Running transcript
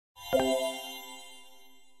Hello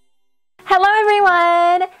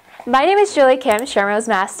everyone! My name is Julie Kim, Sherman's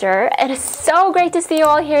Master. It is so great to see you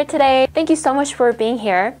all here today. Thank you so much for being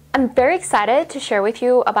here. I'm very excited to share with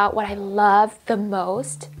you about what I love the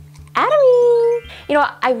most, Atomy! You know,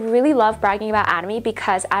 I really love bragging about Atomy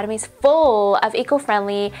because Atomy is full of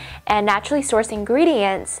eco-friendly and naturally sourced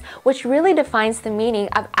ingredients, which really defines the meaning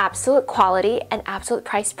of absolute quality and absolute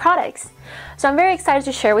price products. So I'm very excited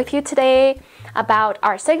to share with you today about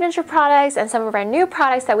our signature products and some of our new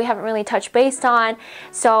products that we haven't really touched base on.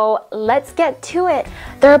 So let's get to it.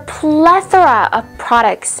 There are a plethora of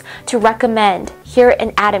products to recommend here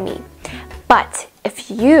in Atomy. But if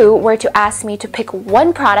you were to ask me to pick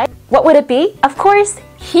one product, what would it be? Of course,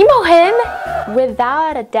 HemoHim,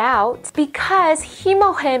 without a doubt, because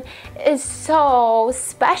HemoHim is so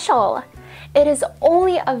special. It is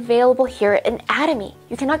only available here in Atomy.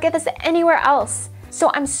 You cannot get this anywhere else. So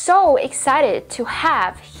I'm so excited to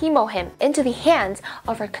have HemoHim into the hands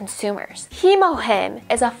of our consumers. HemoHim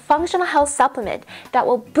is a functional health supplement that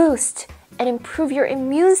will boost and improve your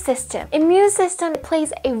immune system. Immune system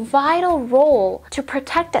plays a vital role to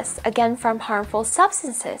protect us again from harmful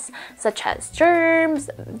substances such as germs,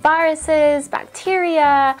 viruses,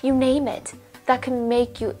 bacteria, you name it, that can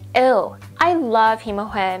make you ill. I love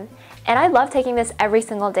HemoHim. And I love taking this every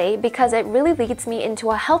single day because it really leads me into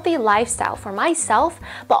a healthy lifestyle for myself,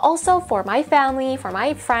 but also for my family, for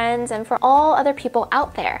my friends, and for all other people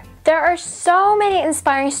out there. There are so many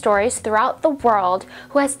inspiring stories throughout the world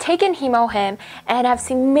who has taken HemoHim and have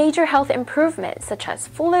seen major health improvements such as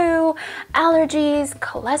flu, allergies,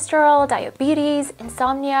 cholesterol, diabetes,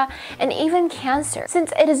 insomnia, and even cancer,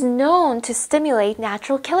 since it is known to stimulate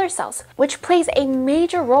natural killer cells, which plays a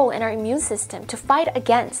major role in our immune system to fight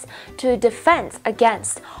against, to defend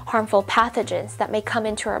against harmful pathogens that may come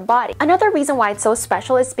into our body. Another reason why it's so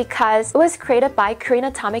special is because it was created by Korean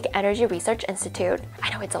Atomic Energy Research Institute.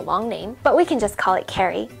 I know it's a long name, but we can just call it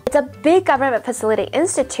KERI. It's a big government facility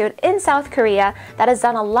institute in South Korea that has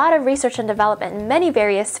done a lot of research and development in many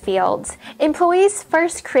various fields. Employees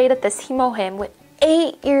first created this HemoHim with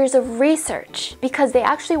 8 years of research because they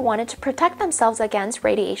actually wanted to protect themselves against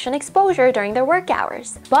radiation exposure during their work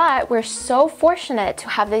hours. But we're so fortunate to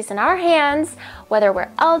have these in our hands, whether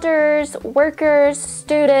we're elders, workers,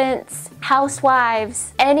 students,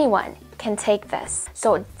 housewives, anyone can take this.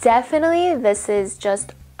 So definitely this is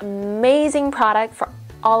just amazing product for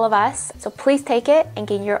all of us. So please take it and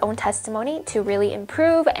gain your own testimony to really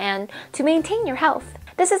improve and to maintain your health.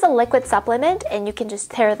 This is a liquid supplement and you can just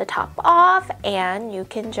tear the top off and you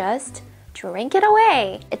can just drink it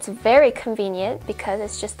away. It's very convenient because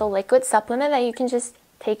it's just a liquid supplement that you can just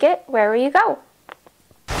take it wherever you go.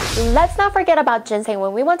 Let's not forget about ginseng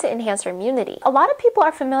when we want to enhance our immunity. A lot of people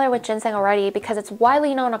are familiar with ginseng already because it's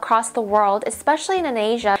widely known across the world, especially in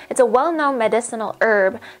Asia. It's a well-known medicinal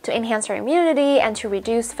herb to enhance our immunity and to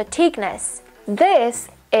reduce fatigueness. This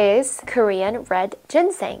is Korean red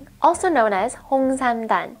ginseng, also known as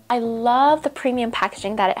홍삼단. I love the premium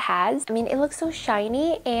packaging that it has. I mean, it looks so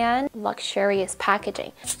shiny and luxurious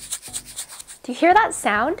packaging. Do you hear that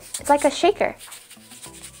sound? It's like a shaker.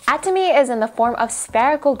 Atomy is in the form of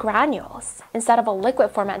spherical granules instead of a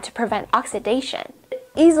liquid format to prevent oxidation. It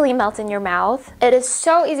easily melts in your mouth. It is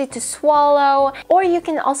so easy to swallow, or you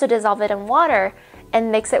can also dissolve it in water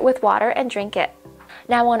and mix it with water and drink it.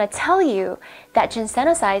 Now I want to tell you that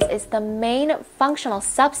ginsenoside is the main functional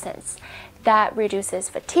substance that reduces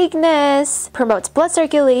fatigueness, promotes blood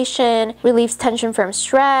circulation, relieves tension from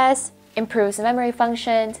stress, improves memory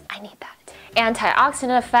functions. I need that.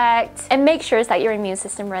 Antioxidant effect, and make sure that your immune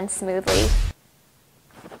system runs smoothly.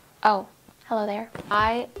 Oh, hello there.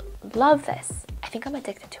 I love this. I think I'm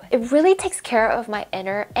addicted to it. It really takes care of my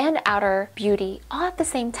inner and outer beauty all at the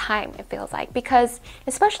same time, it feels like, because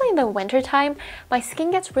especially in the winter time, my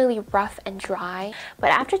skin gets really rough and dry. But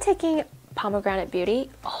after taking Pomegranate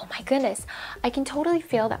Beauty, oh my goodness, I can totally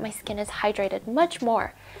feel that my skin is hydrated much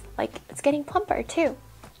more. Like, it's getting plumper too.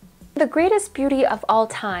 The greatest beauty of all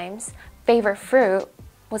times, favorite fruit,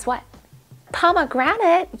 was what?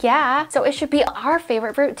 Pomegranate, yeah. So it should be our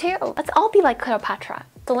favorite fruit too. Let's all be like Cleopatra.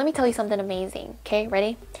 So let me tell you something amazing, okay,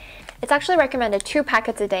 ready? It's actually recommended 2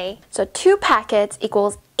 packets a day. So 2 packets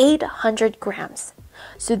equals 800 grams.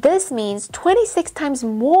 So this means 26 times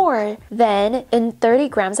more than in 30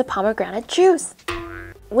 grams of pomegranate juice.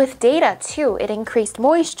 With data too, it increased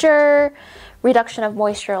moisture, reduction of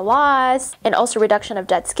moisture loss, and also reduction of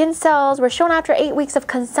dead skin cells were shown after 8 weeks of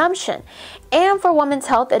consumption. And for women's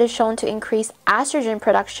health, it is shown to increase estrogen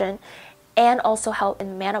production and also help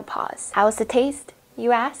in menopause. How is the taste,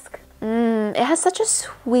 you ask? It has such a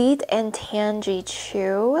sweet and tangy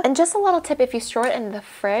chew. And just a little tip, if you store it in the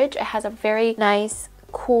fridge, it has a very nice,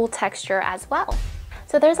 cool texture as well.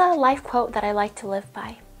 So there's a life quote that I like to live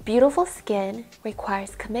by. Beautiful skin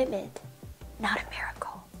requires commitment, not a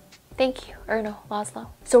miracle. Thank you, Erno Laszlo.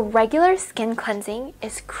 So regular skin cleansing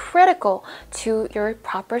is critical to your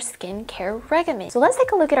proper skincare regimen. So let's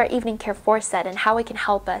take a look at our evening care 4 set and how it can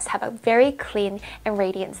help us have a very clean and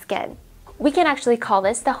radiant skin. We can actually call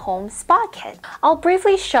this the Home Spa Kit. I'll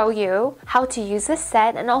briefly show you how to use this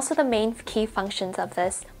set and also the main key functions of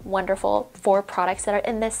this wonderful 4 products that are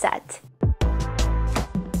in this set.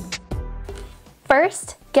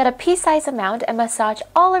 First, get a pea-sized amount and massage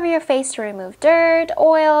all over your face to remove dirt,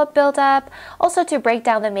 oil, buildup, also to break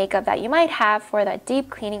down the makeup that you might have for the deep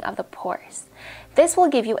cleaning of the pores. This will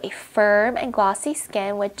give you a firm and glossy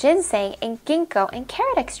skin with ginseng and ginkgo and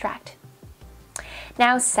carrot extract.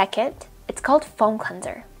 Now second, it's called foam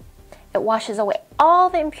cleanser. It washes away all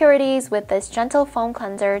the impurities with this gentle foam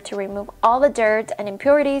cleanser to remove all the dirt and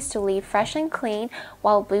impurities to leave fresh and clean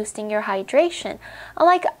while boosting your hydration,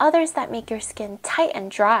 unlike others that make your skin tight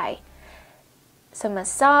and dry. So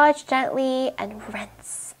massage gently and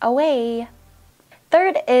rinse away.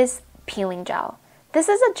 Third is peeling gel. This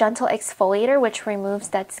is a gentle exfoliator which removes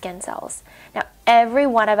dead skin cells. Now, every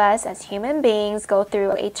one of us as human beings go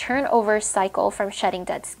through a turnover cycle from shedding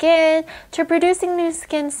dead skin to producing new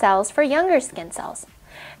skin cells for younger skin cells.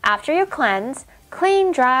 After you cleanse,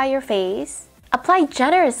 clean, dry your face, apply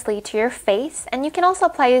generously to your face, and you can also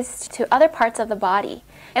apply this to other parts of the body,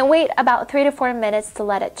 and wait about 3 to 4 minutes to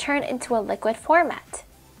let it turn into a liquid format.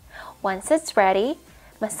 Once it's ready,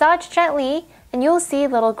 massage gently, and you'll see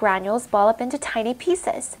little granules ball up into tiny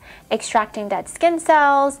pieces, extracting dead skin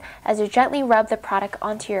cells as you gently rub the product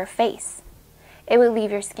onto your face. It will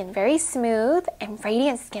leave your skin very smooth and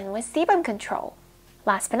radiant skin with sebum control.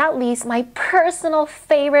 Last but not least, my personal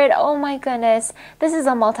favorite, oh my goodness, this is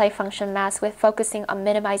a multifunction mask with focusing on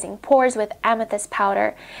minimizing pores with amethyst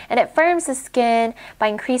powder, and it firms the skin by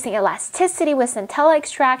increasing elasticity with centella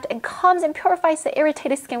extract and calms and purifies the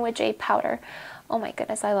irritated skin with jade powder. Oh my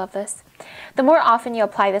goodness, I love this. The more often you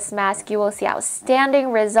apply this mask, you will see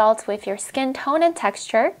outstanding results with your skin tone and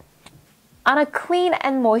texture. On a clean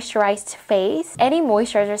and moisturized face, any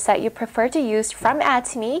moisturizer set you prefer to use from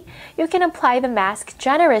Atomy, you can apply the mask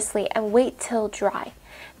generously and wait till dry.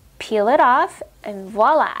 Peel it off and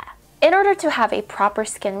voila! In order to have a proper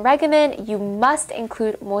skin regimen, you must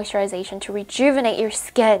include moisturization to rejuvenate your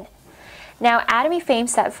skin. Now, Atomy Fame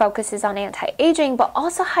Set focuses on anti-aging, but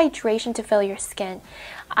also hydration to fill your skin.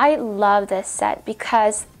 I love this set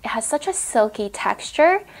because it has such a silky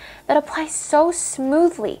texture that applies so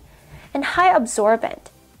smoothly and high absorbent.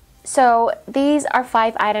 So these are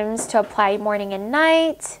 5 items to apply morning and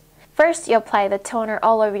night. First, you apply the toner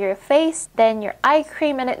all over your face, then your eye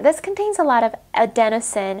cream, and this contains a lot of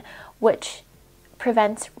adenosine, which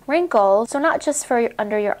prevents wrinkles. So not just for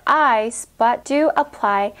under your eyes, but do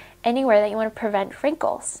apply anywhere that you want to prevent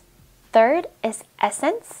wrinkles. Third is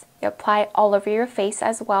essence. You apply all over your face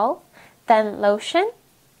as well. Then lotion.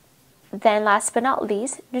 Then last but not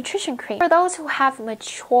least, nutrition cream. For those who have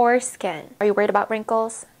mature skin, are you worried about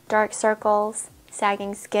wrinkles, dark circles,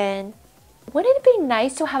 sagging skin? Wouldn't it be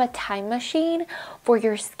nice to have a time machine for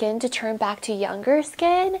your skin to turn back to younger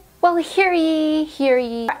skin? Well, hear ye, hear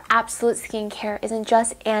ye. Our Absolute Skincare isn't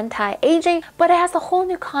just anti-aging, but it has a whole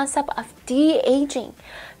new concept of de-aging,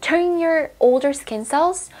 turning your older skin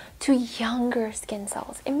cells to younger skin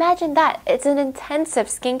cells. Imagine that. It's an intensive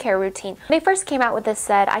skincare routine. When they first came out with this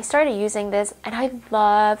set, I started using this and I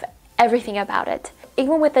love everything about it.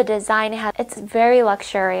 Even with the design, it's very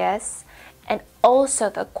luxurious. And also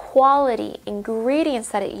the quality ingredients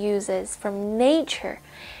that it uses from nature,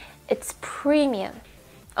 it's premium.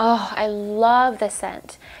 Oh, I love the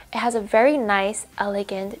scent. It has a very nice,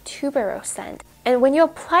 elegant tuberose scent. And when you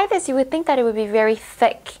apply this, you would think that it would be very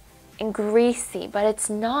thick and greasy, but it's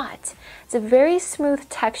not. It's a very smooth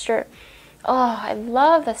texture. Oh, I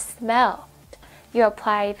love the smell. You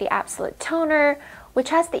apply the Absolute Toner, which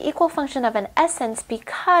has the equal function of an essence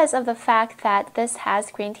because of the fact that this has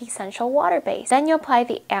green tea essential water base. Then you apply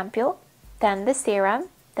the ampule, then the serum,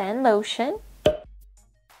 then lotion,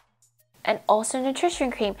 and also nutrition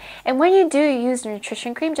cream. And when you do use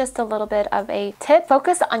nutrition cream, just a little bit of a tip,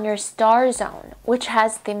 focus on your star zone, which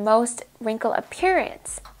has the most wrinkle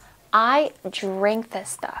appearance. I drink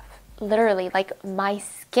this stuff. Literally, like my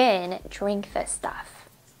skin drink this stuff.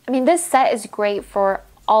 I mean, this set is great for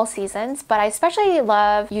all seasons, but I especially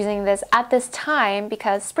love using this at this time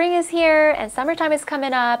because spring is here and summertime is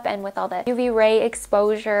coming up, and with all the UV ray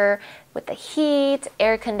exposure, with the heat,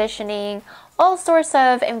 air conditioning, all sorts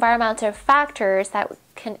of environmental factors that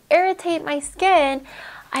can irritate my skin,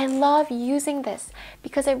 I love using this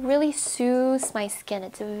because it really soothes my skin.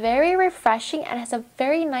 It's very refreshing and has a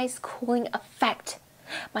very nice cooling effect.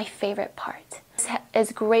 My favorite part. This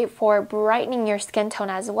is great for brightening your skin tone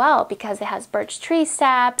as well because it has birch tree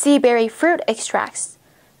sap, sea berry fruit extracts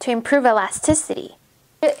to improve elasticity.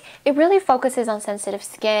 It really focuses on sensitive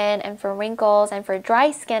skin and for wrinkles and for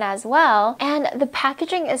dry skin as well. And the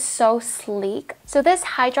packaging is so sleek. So this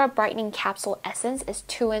Hydra Brightening Capsule Essence is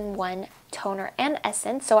 2-in-1 toner and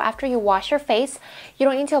essence. So after you wash your face, you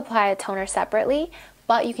don't need to apply a toner separately,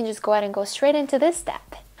 but you can just go ahead and go straight into this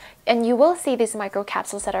step. And you will see these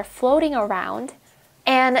microcapsules that are floating around.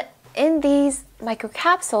 And in these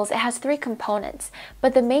microcapsules, it has 3 components,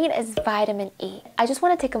 but the main is vitamin E. I just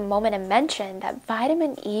want to take a moment and mention that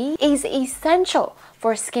vitamin E is essential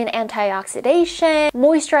for skin antioxidation,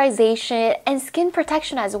 moisturization, and skin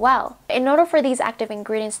protection as well. In order for these active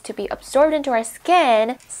ingredients to be absorbed into our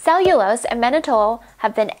skin, cellulose and mannitol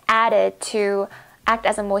have been added to act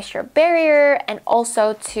as a moisture barrier and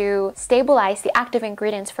also to stabilize the active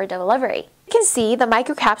ingredients for delivery. You can see the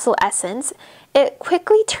microcapsule essence, it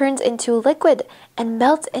quickly turns into liquid and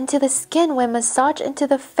melts into the skin when massaged into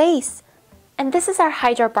the face. And this is our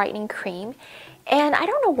Hydra Brightening Cream. And I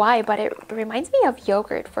don't know why, but it reminds me of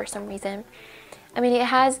yogurt for some reason. I mean, it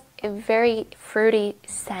has a very fruity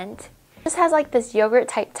scent. It just has like this yogurt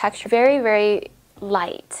type texture. Very, very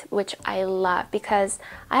light, which I love because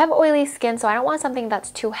I have oily skin, so I don't want something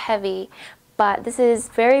that's too heavy. But this is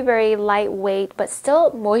very, very lightweight, but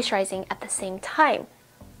still moisturizing at the same time.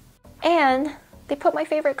 And they put my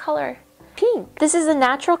favorite color, pink. This is a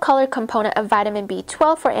natural color component of vitamin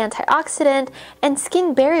B12 for antioxidant and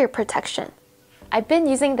skin barrier protection. I've been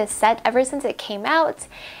using this set ever since it came out,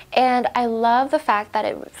 and I love the fact that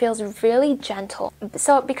it feels really gentle.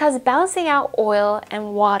 So because balancing out oil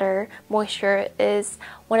and water moisture is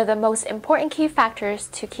one of the most important key factors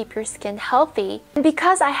to keep your skin healthy. And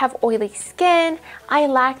because I have oily skin, I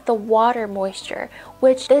lack the water moisture,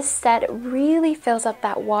 which this set really fills up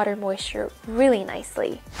that water moisture really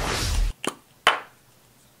nicely.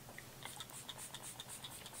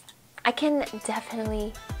 I can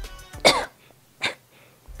definitely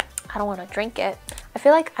I don't want to drink it. I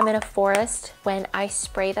feel like I'm in a forest when I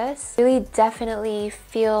spray this. Really definitely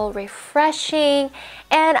feel refreshing.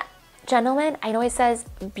 And gentlemen, I know it says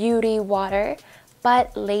beauty water,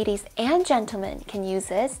 but ladies and gentlemen can use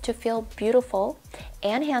this to feel beautiful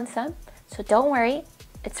and handsome. So don't worry,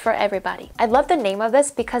 it's for everybody. I love the name of this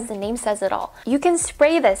because the name says it all. You can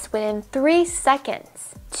spray this within 3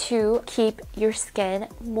 seconds to keep your skin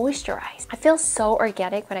moisturized. I feel so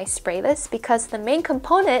organic when I spray this because the main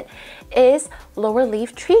component is laurel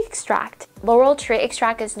leaf tree extract. Laurel tree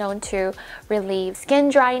extract is known to relieve skin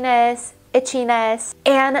dryness, itchiness,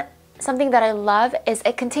 and something that I love is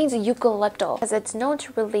it contains eucalyptus because it's known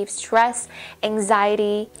to relieve stress,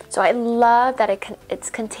 anxiety. So I love that it's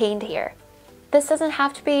contained here. This doesn't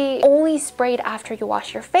have to be only sprayed after you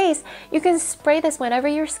wash your face. You can spray this whenever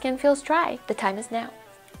your skin feels dry. The time is now.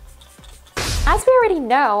 As we already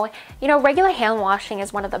know, regular hand washing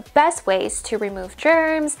is one of the best ways to remove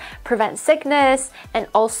germs, prevent sickness, and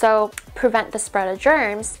also prevent the spread of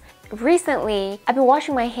germs. Recently, I've been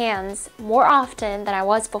washing my hands more often than I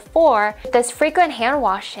was before. With this frequent hand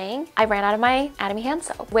washing, I ran out of my Atomy hand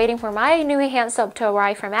soap. Waiting for my new hand soap to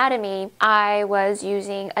arrive from Atomy, I was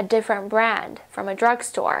using a different brand from a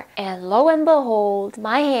drugstore. And lo and behold,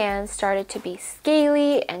 my hands started to be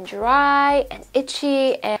scaly and dry and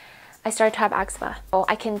itchy, and I started to have eczema. So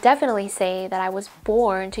I can definitely say that I was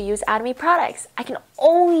born to use Atomy products. I can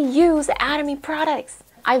only use Atomy products.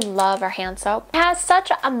 I love our hand soap. It has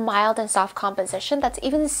such a mild and soft composition that's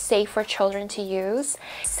even safe for children to use.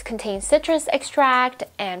 It contains citrus extract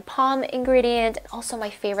and palm ingredient, and also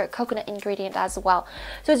my favorite coconut ingredient as well.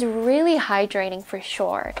 So it's really hydrating for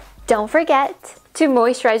sure. Don't forget to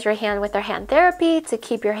moisturize your hand with our hand therapy to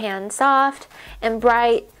keep your hand soft and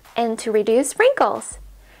bright and to reduce wrinkles.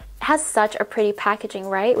 It has such a pretty packaging,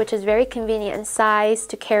 right? Which is very convenient in size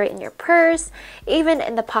to carry in your purse, even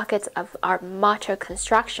in the pockets of our macho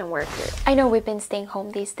construction workers. I know we've been staying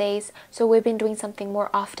home these days, so we've been doing something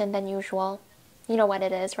more often than usual. You know what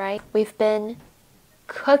it is, right? We've been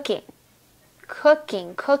cooking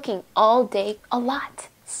all day, a lot.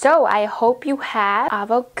 So I hope you have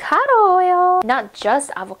avocado oil. Not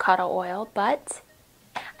just avocado oil, but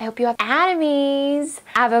I hope you have Atomy's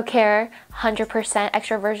AvoCare 100%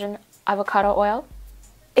 extra virgin avocado oil.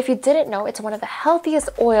 If you didn't know, it's one of the healthiest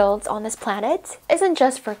oils on this planet. It isn't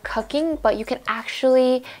just for cooking, but you can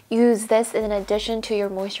actually use this in addition to your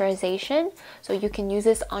moisturization. So you can use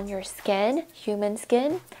this on your skin, human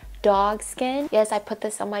skin, dog skin. Yes, I put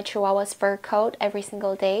this on my Chihuahua's fur coat every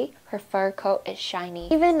single day. Her fur coat is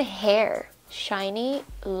shiny. Even hair, shiny,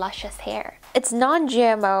 luscious hair. It's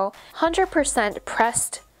non-GMO, 100%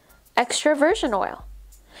 pressed extra virgin oil.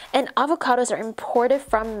 And avocados are imported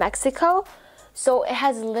from Mexico, so it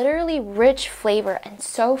has literally rich flavor and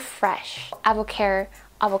so fresh.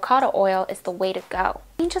 Avocado oil is the way to go.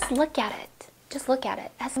 I mean, just look at it. Just look at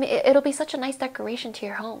it. I mean, it'll be such a nice decoration to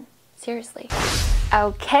your home. Seriously.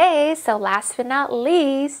 Okay, so last but not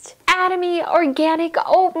least, Atomy Organic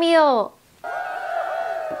Oatmeal.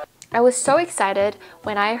 I was so excited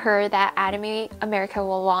when I heard that Atomy America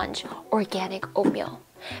will launch organic oatmeal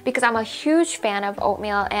because I'm a huge fan of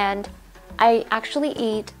oatmeal and I actually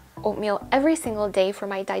eat oatmeal every single day for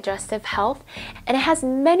my digestive health, and it has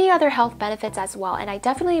many other health benefits as well, and I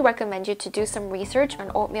definitely recommend you to do some research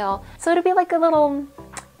on oatmeal. So it'll be like a little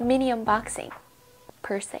mini unboxing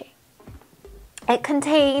per se. It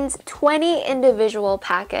contains 20 individual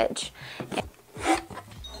package.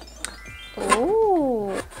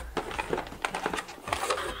 Ooh.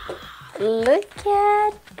 Look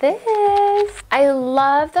at this. I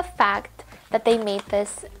love the fact that they made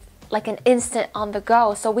this like an instant on the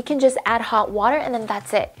go, so we can just add hot water and then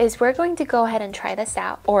that's it. We're going to go ahead and try this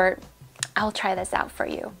out, or I'll try this out for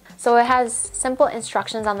you. So it has simple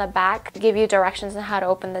instructions on the back to give you directions on how to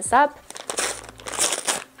open this up.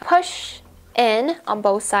 Push in on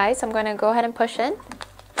both sides. I'm going to go ahead and push in.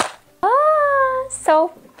 Ah,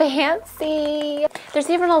 so fancy. There's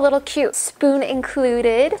even a little cute spoon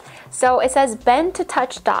included. So it says bend to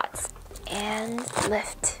touch dots and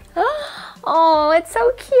lift. Oh, it's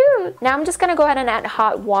so cute. Now I'm just gonna go ahead and add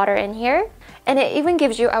hot water in here, and it even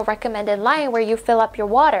gives you a recommended line where you fill up your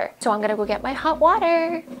water. So I'm gonna go get my hot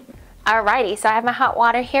water. Alrighty, so I have my hot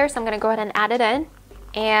water here, so I'm gonna go ahead and add it in,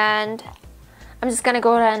 and I'm just gonna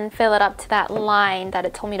go ahead and fill it up to that line that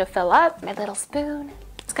it told me to fill up. My little spoon.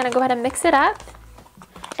 Just gonna go ahead and mix it up.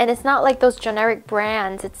 And it's not like those generic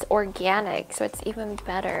brands, it's organic, so it's even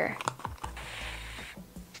better.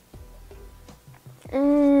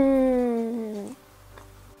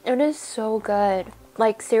 It is so good.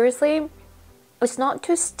 Like seriously, it's not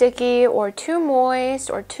too sticky or too moist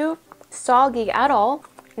or too soggy at all.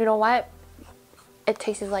 You know what? It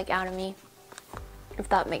tastes like Atomy, if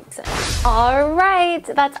that makes sense. All right,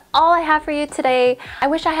 that's all I have for you today. I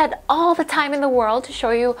wish I had all the time in the world to show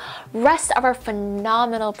you rest of our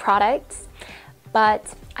phenomenal products,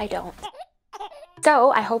 but I don't.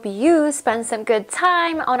 So I hope you spend some good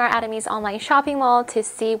time on our Atomy's online shopping mall to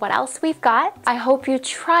see what else we've got. I hope you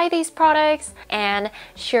try these products and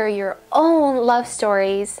share your own love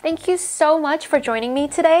stories. Thank you so much for joining me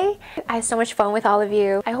today. I had so much fun with all of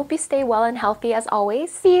you. I hope you stay well and healthy as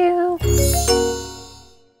always. See you.